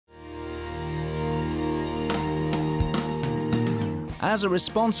As a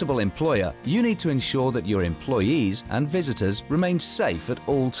responsible employer, you need to ensure that your employees and visitors remain safe at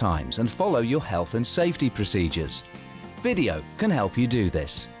all times and follow your health and safety procedures. Video can help you do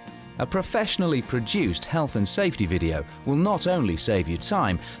this. A professionally produced health and safety video will not only save you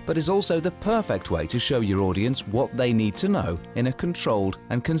time, but is also the perfect way to show your audience what they need to know in a controlled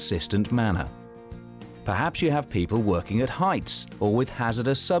and consistent manner. Perhaps you have people working at heights or with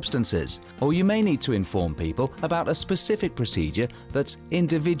hazardous substances, or you may need to inform people about a specific procedure that's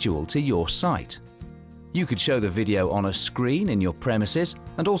individual to your site. You could show the video on a screen in your premises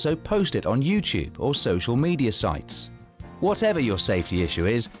and also post it on YouTube or social media sites. Whatever your safety issue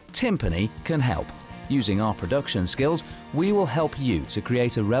is, Timpani can help. Using our production skills, we will help you to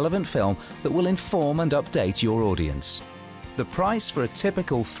create a relevant film that will inform and update your audience. The price for a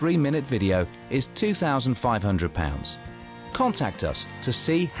typical 3-minute video is £2,500. Contact us to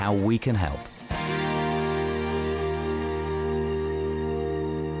see how we can help.